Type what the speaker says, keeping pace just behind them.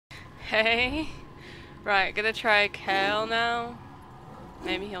Okay. Right, gonna try Kale now.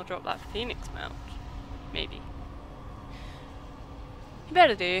 Maybe he'll drop that Phoenix mount. Maybe. He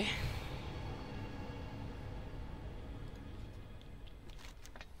better do.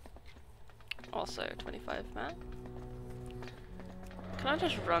 Also 25 map. Can I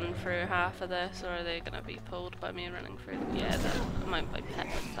just run through half of this, or are they gonna be pulled by me running through them? Yeah, my pet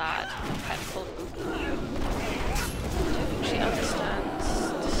was bad. My pet pulled them. I don't think she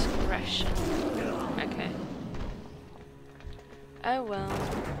understands discretion. Okay. Oh well.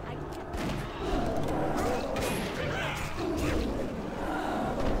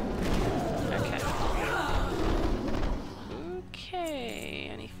 Okay. Okay.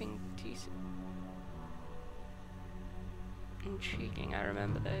 Anything decent? Intriguing, I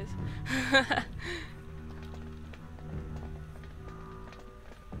remember those.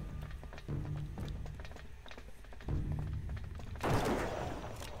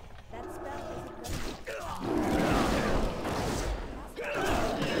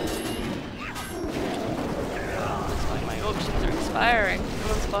 Looks like my auctions are expiring. No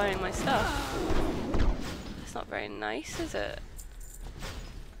one's buying my stuff. That's not very nice, is it?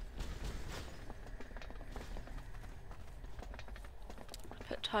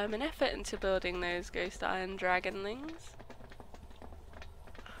 Put time and effort into building those ghost iron dragonlings.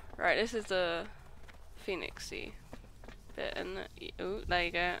 Right, this is the phoenixy bit, and oh, there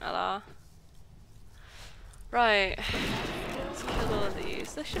you go, Allah. Right, let's kill all of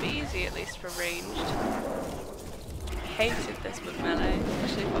these. This should be easy, at least for ranged. Hated this with melee,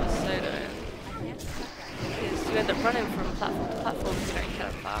 especially if I was soloing. Because you end up running from platform to platform if you don't kill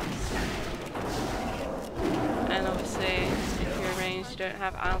it fast. And obviously, if you're ranged, you don't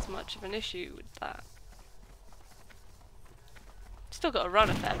have as much of an issue with that. Still got to run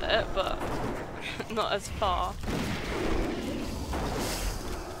a fair bit, but not as far.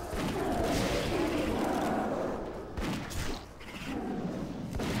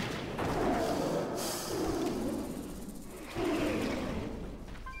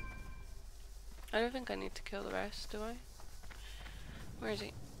 I don't think I need to kill the rest, do I? Where is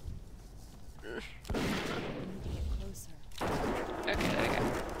he? Okay, there we go.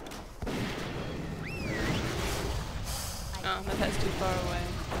 Oh, my pet's too far away.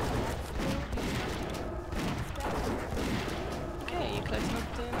 Okay, you close enough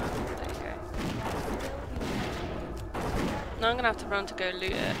to that? There you go. Now I'm gonna have to run to go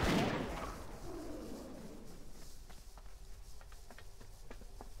loot it.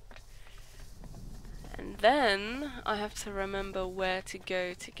 And then I have to remember where to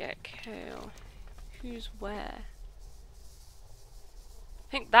go to get Kale. Who's where?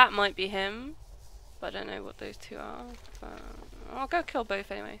 I think that might be him, but I don't know what those two are. But I'll go kill both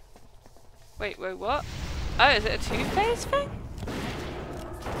anyway. Wait, what? Oh, is it a two-phase thing?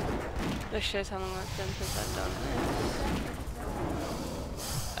 This shows how long I've been since I've done this.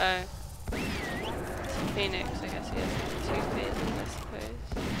 Oh. It's a Phoenix, I guess he has two phases, I suppose.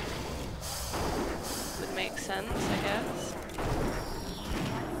 Would make sense, I guess.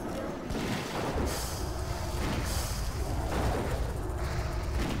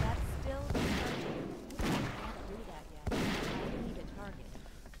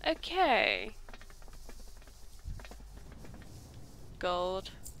 Okay.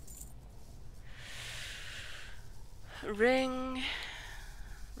 Gold. Ring.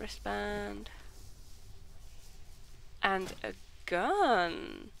 Wristband. And a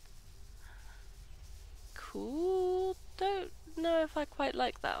gun. Cool. Don't know if I quite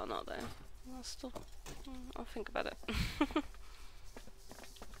like that or not though. I'll think about it.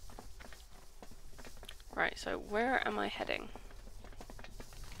 Right, so where am I heading?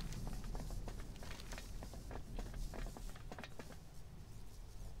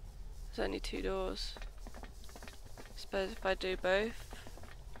 There's only 2 doors. Suppose if I do both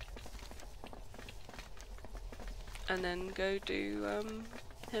and then go do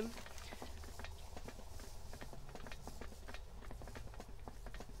him.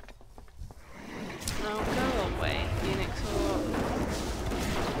 Now go away, Phoenix Hawk.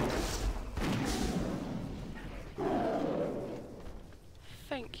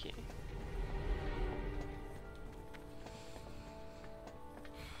 Thank you.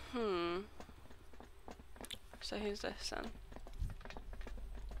 So who's this then?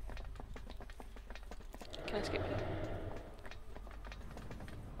 Can I skip it?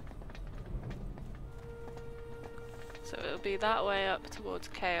 So it'll be that way up towards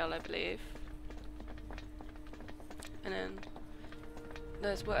Kale, I believe. And then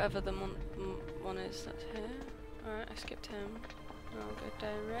there's whatever the one is that's here. Alright, I skipped him. I'll go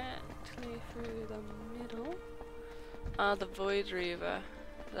directly through the middle. Ah, the Void Reaver.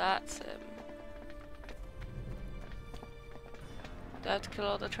 That's him. Do I have to kill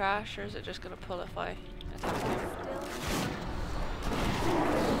all the trash, or is it just gonna pull if I attack him?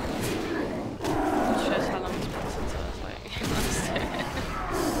 It shows how long it's been since I was like last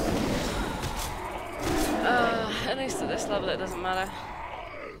at least at this level it doesn't matter.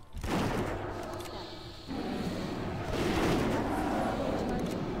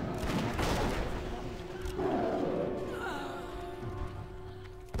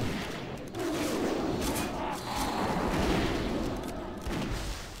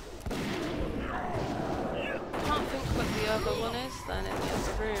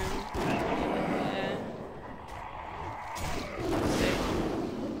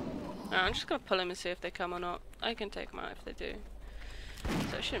 I'm just gonna pull him and see if they come or not. I can take them out if they do.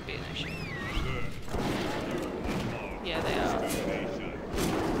 So it shouldn't be an issue. Yeah, they are.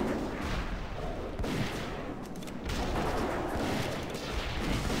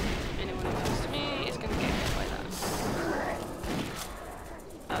 Anyone who comes to me is gonna get hit by that.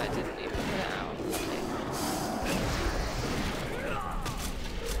 Oh, I didn't even put it out.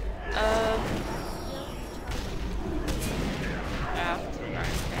 Yeah,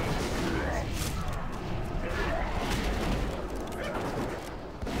 right.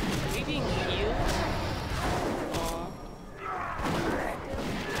 Being healed? Or...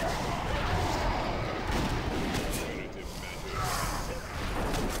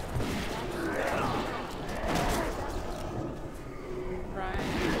 Right.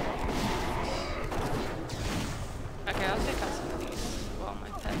 Okay, I'll take out some of these while my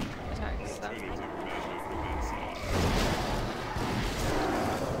pet attacks them.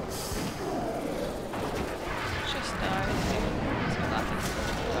 Just die, dude. So that is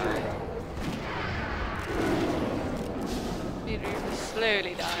die. You're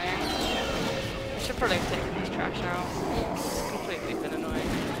slowly dying. I should probably have taken this trash out. It's completely been annoying.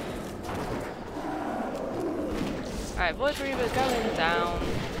 Alright, Void Reaver going down.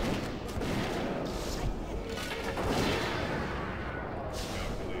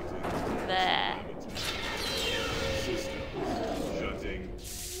 There.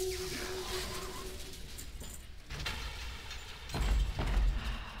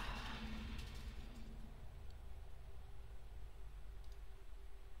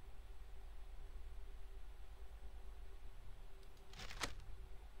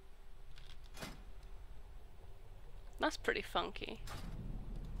 That's pretty funky.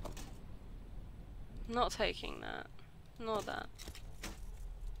 Not taking that. Nor that.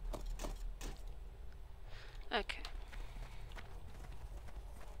 Okay.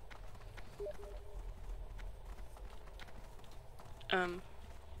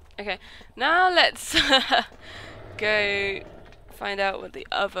 Okay. Now let's go find out what the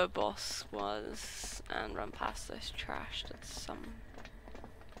other boss was and run past this trash that's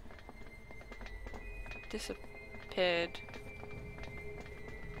disappeared.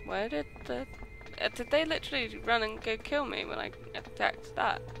 Where did did they literally run and go kill me when I attacked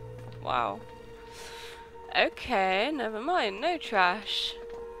that? Wow. Okay, never mind. No trash.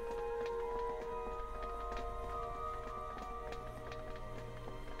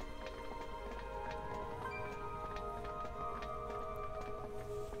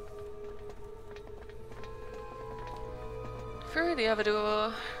 Through the other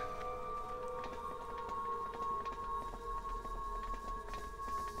door.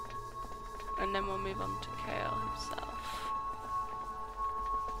 And then we'll move on to Kale himself.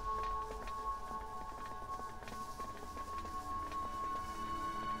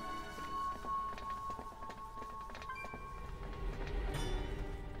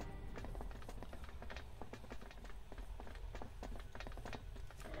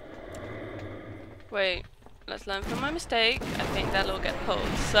 Wait, let's learn from my mistake. I think they'll all get pulled,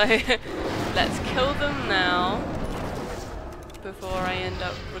 so let's kill them now before I end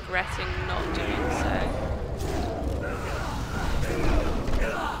up regretting not doing so.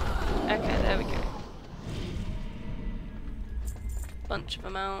 Okay, there we go. Bunch of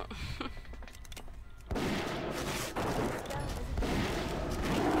them out.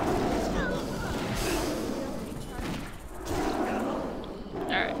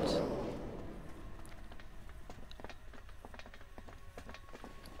 Alright.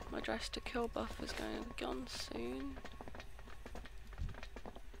 My dress to kill buff is going to be gone soon.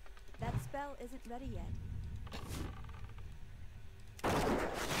 That spell isn't ready yet.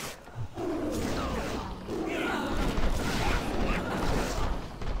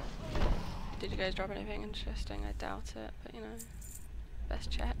 Did you guys drop anything interesting? I doubt it, but you know,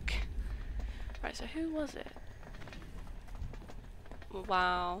 best check. Right, so who was it?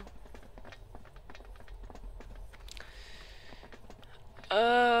 Wow.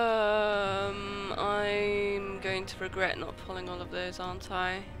 I'm going to regret not pulling all of those, aren't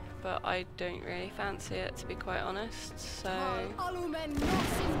I? But I don't really fancy it, to be quite honest, so...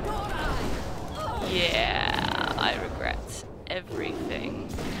 yeah, I regret everything.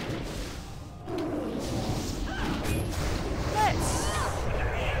 Let's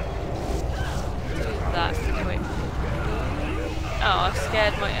do that quick. Oh, I've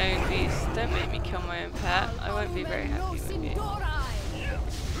scared my own beast. Don't make me kill my own pet. I won't be very happy with you.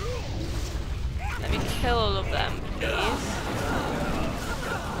 Let me kill all of them, please.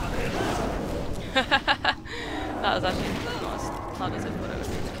 That was actually not as hard as I thought it would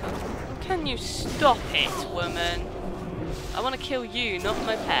be to kill. Can you stop it, woman? I want to kill you, not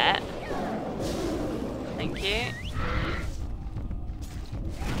my pet. Thank you.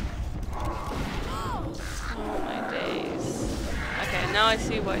 Oh my days. Okay, now I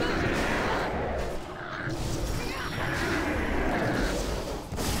see what he's doing.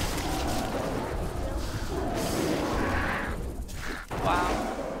 Wow.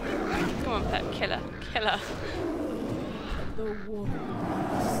 Come on, pet. Kill her. Kill her.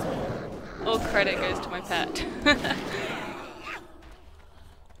 All credit goes to my pet.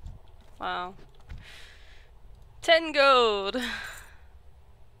 Wow. 10 gold!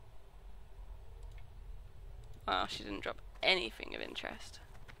 Wow, she didn't drop anything of interest.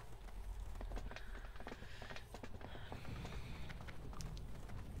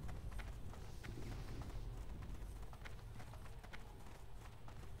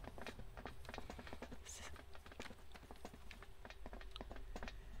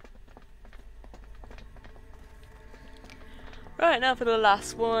 Right, now for the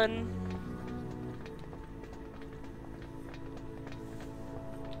last one.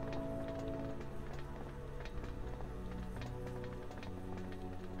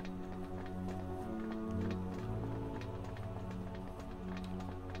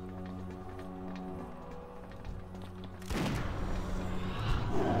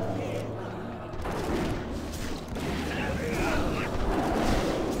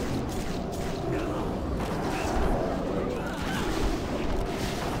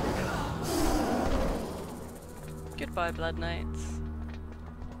 Goodbye, Blood Knights.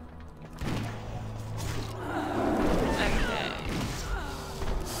 Okay.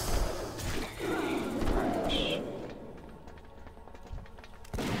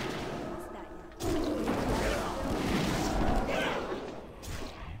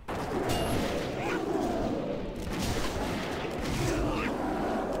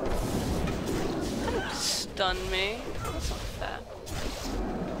 Don't stun me. That's not fair.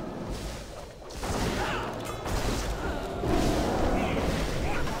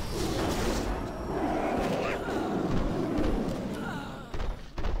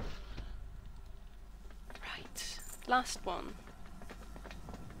 Last one.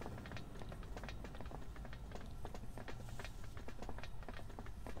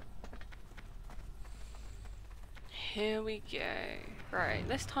 Here we go. Right,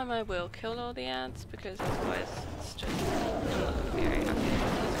 this time I will kill all the ads because otherwise it's just I'm not going to be very happy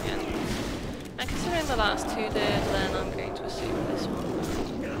with this again. And considering the last two did, then I'm going to assume this one.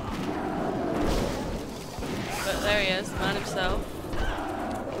 But there he is, the man himself.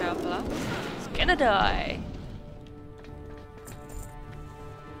 Careful, he's gonna die.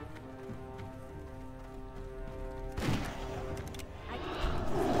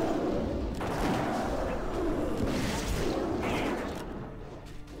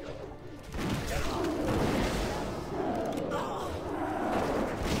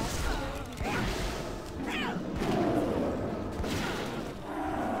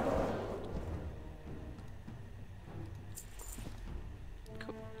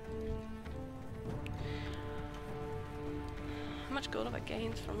 How much gold have I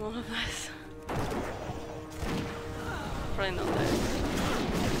gained from all of this? Probably not though.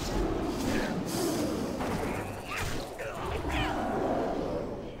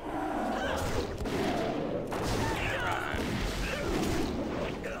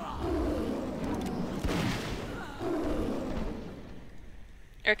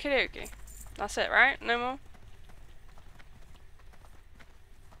 Okie dokie. That's it, right? No more?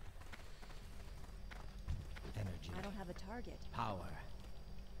 I don't have a target. Power.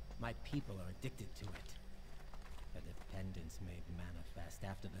 My people are addicted to it. A dependence made manifest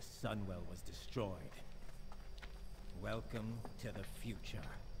after the Sunwell was destroyed. Welcome to the future.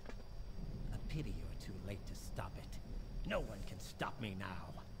 A pity you're too late to stop it. No one can stop me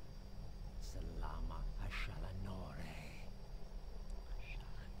now. Salama Ashalanore.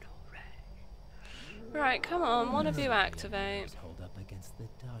 Right, come on, one of you activate. Hold up against the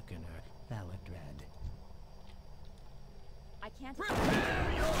Darkener, Thaladred. I can't.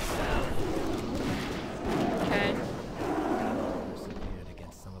 Okay. Persevered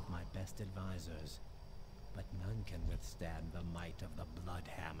against some of my best advisors, but none can withstand the might of the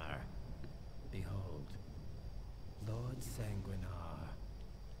Bloodhammer. Behold, Lord Sanguinar.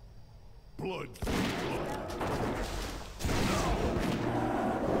 Blood.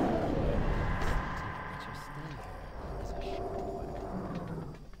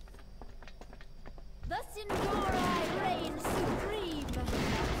 Thus endure I reign supreme.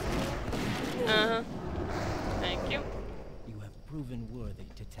 Uh-huh. Thank you. You have proven worthy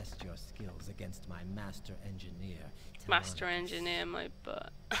to test your skills against my master engineer. Master Telemachus. engineer my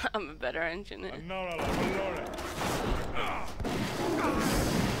butt. I'm a better engineer.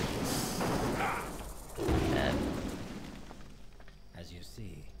 As you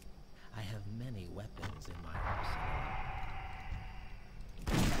see, I have many weapons in my arsenal.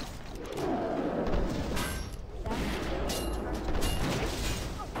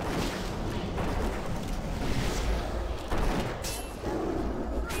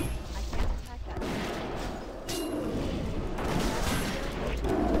 I can't attack that.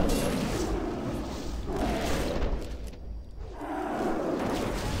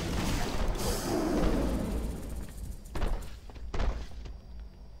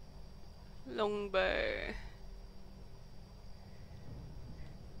 Longbow.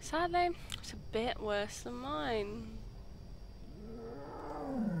 Sadly, it's a bit worse than mine.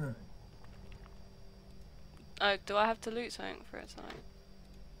 Oh, do I have to loot something for it tonight?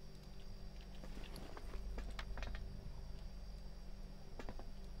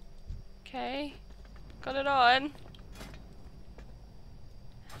 Okay, got it on.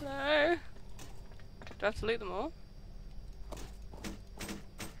 Hello? Do I have to loot them all?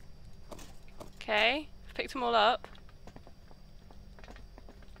 Okay, I've picked them all up.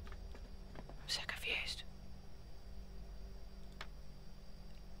 I'm so confused.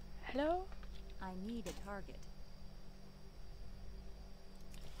 Hello? I need a target.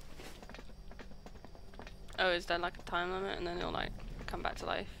 Oh, is there like a time limit and then it'll like come back to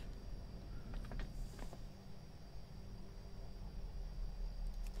life?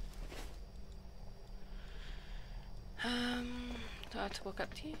 Do I have to walk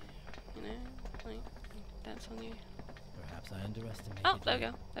up to you? You know, like dance on you? Perhaps I underestimated Oh, there we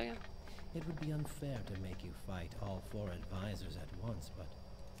you. go, there we go. It would be unfair to make you fight all 4 advisors at once, but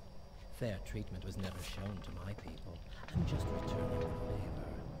fair treatment was never shown to my people. I'm just returning the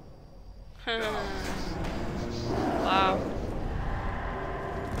favor. Wow.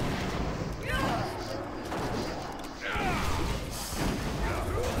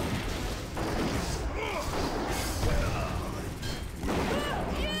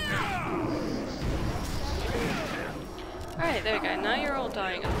 Alright, there we go. Now you're all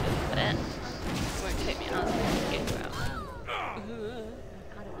dying a little bit. It won't take me as long to get you out.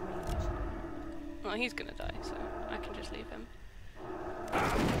 Out of range. Well, he's gonna die, so I can just leave him.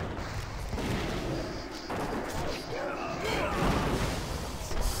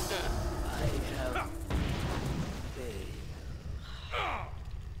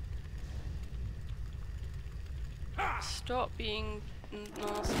 Stop being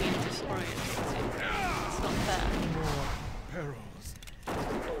nasty and disorientating. It's not fair. More perils.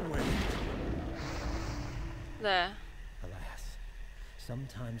 Away. There. Alas,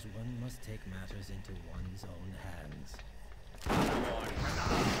 sometimes one must take matters into one's own hands.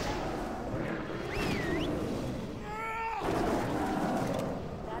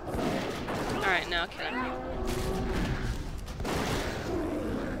 Alright, now kill him.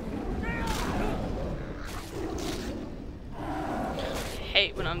 I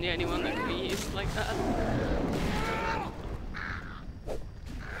hate when I'm the only one that can be used like that.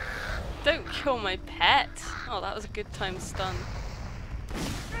 Don't kill my pet! Oh, that was a good time stun.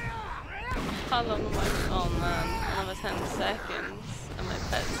 How long am I? Oh man, another 10 seconds. And my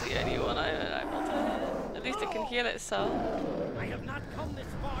pet's the only one I'm able to hit. At least it can heal itself. I have not come this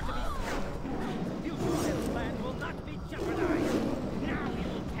far to be scalped. The future of this land will not be jeopardized. Now we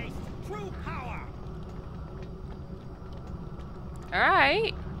will taste true power.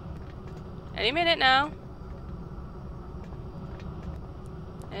 Alright. Any minute now.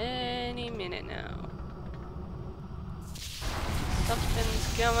 Any minute now.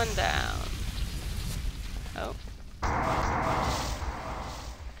 Something's going down. Oh.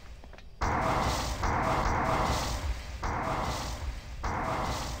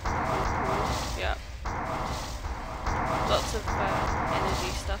 Yep. Lots of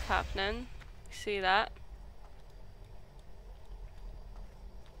energy stuff happening. See that?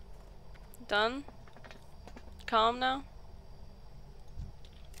 Done? Calm now?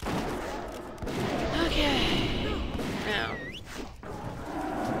 Okay. Now,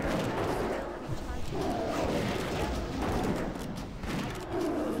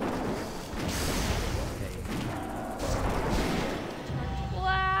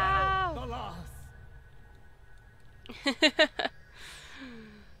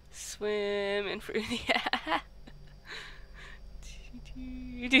 swimming through the air.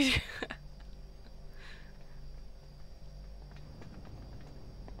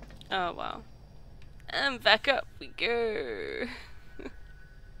 Oh wow. And back up we go.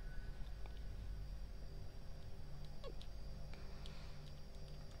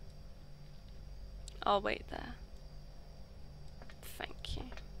 I'll wait there. Thank you.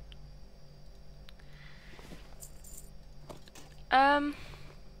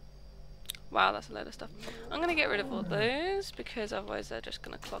 Wow, that's a load of stuff. I'm gonna get rid of all those because otherwise they're just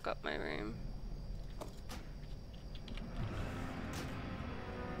gonna clog up my room.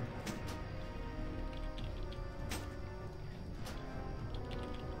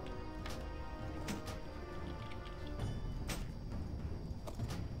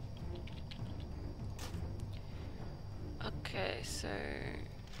 Okay, so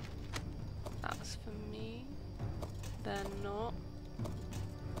that's for me. They're not.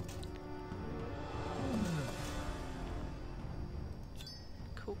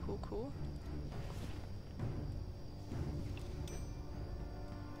 Cool, cool, cool.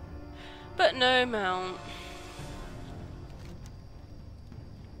 But no mount.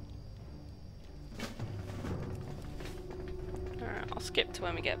 Alright, I'll skip to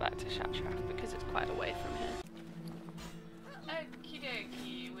when we get back to Shatraf because it's quite away from here. Okie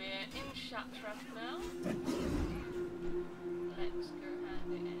dokie, we're in Shatraf now. Let's go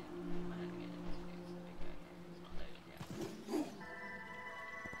hand it in.